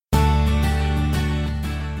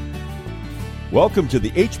Welcome to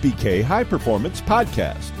the HBK High Performance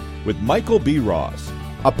Podcast with Michael B. Ross,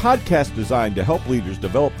 a podcast designed to help leaders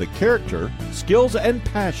develop the character, skills, and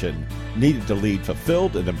passion needed to lead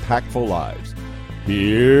fulfilled and impactful lives.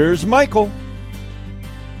 Here's Michael.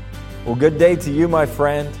 Well, good day to you, my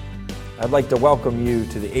friend. I'd like to welcome you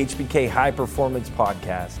to the HBK High Performance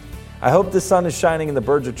Podcast. I hope the sun is shining and the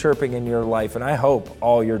birds are chirping in your life, and I hope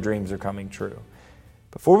all your dreams are coming true.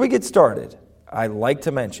 Before we get started, I'd like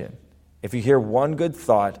to mention, if you hear one good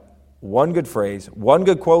thought, one good phrase, one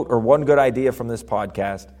good quote, or one good idea from this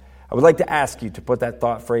podcast, I would like to ask you to put that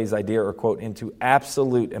thought, phrase, idea, or quote into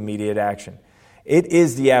absolute immediate action. It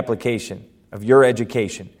is the application of your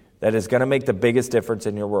education that is going to make the biggest difference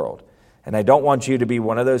in your world. And I don't want you to be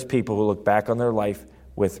one of those people who look back on their life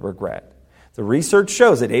with regret. The research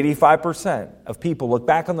shows that 85% of people look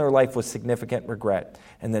back on their life with significant regret.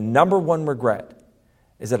 And the number one regret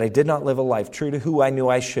is that I did not live a life true to who I knew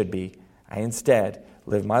I should be. I instead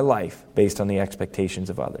lived my life based on the expectations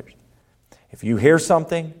of others. If you hear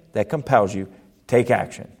something that compels you, take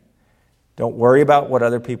action. Don't worry about what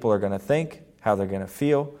other people are going to think, how they're going to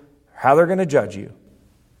feel, how they're going to judge you.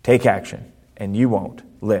 Take action, and you won't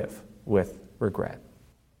live with regret.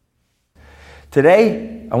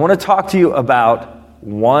 Today, I want to talk to you about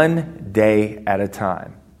one day at a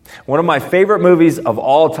time. One of my favorite movies of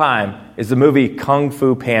all time is the movie Kung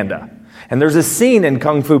Fu Panda. And there's a scene in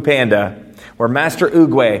Kung Fu Panda where Master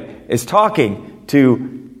Oogway is talking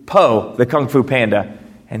to Po, the Kung Fu Panda,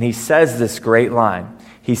 and he says this great line.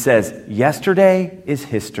 He says, "Yesterday is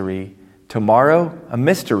history, tomorrow a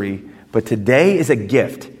mystery, but today is a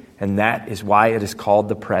gift, and that is why it is called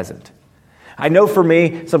the present." I know for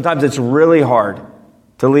me, sometimes it's really hard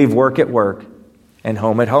to leave work at work and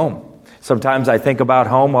home at home. Sometimes I think about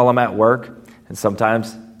home while I'm at work, and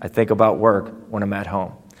sometimes I think about work when I'm at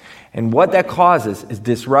home. And what that causes is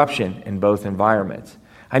disruption in both environments.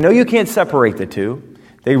 I know you can't separate the two.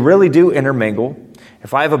 They really do intermingle.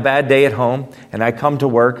 If I have a bad day at home and I come to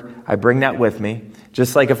work, I bring that with me.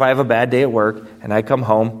 Just like if I have a bad day at work and I come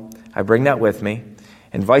home, I bring that with me.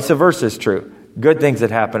 And vice versa is true. Good things that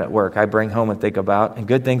happen at work, I bring home and think about. And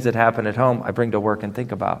good things that happen at home, I bring to work and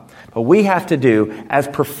think about. What we have to do as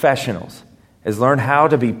professionals is learn how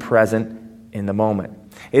to be present in the moment.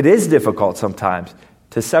 It is difficult sometimes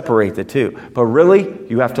to separate the two. But really,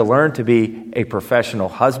 you have to learn to be a professional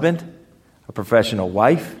husband, a professional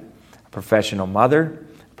wife, a professional mother,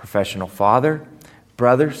 a professional father,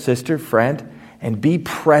 brother, sister, friend, and be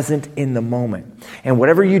present in the moment. And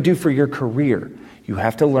whatever you do for your career, you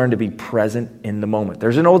have to learn to be present in the moment.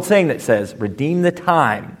 There's an old saying that says, redeem the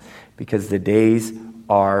time because the days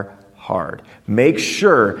are hard. Make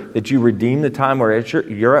sure that you redeem the time where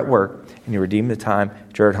you're at work and you redeem the time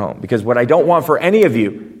that you're at home. Because what I don't want for any of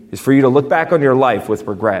you is for you to look back on your life with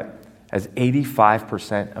regret, as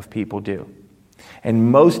 85% of people do.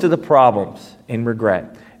 And most of the problems in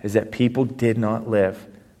regret is that people did not live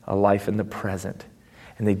a life in the present.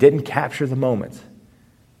 And they didn't capture the moments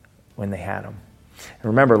when they had them. And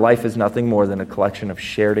remember, life is nothing more than a collection of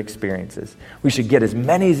shared experiences. We should get as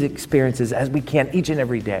many experiences as we can each and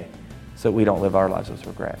every day so that we don't live our lives with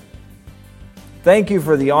regret. Thank you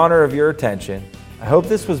for the honor of your attention. I hope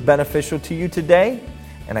this was beneficial to you today,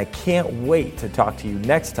 and I can't wait to talk to you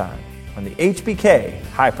next time on the HBK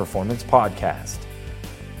High Performance Podcast.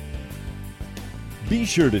 Be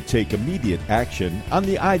sure to take immediate action on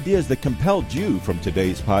the ideas that compelled you from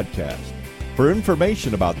today's podcast. For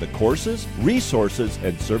information about the courses, resources,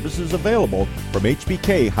 and services available from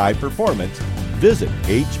HBK High Performance, visit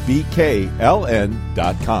hbkln.com.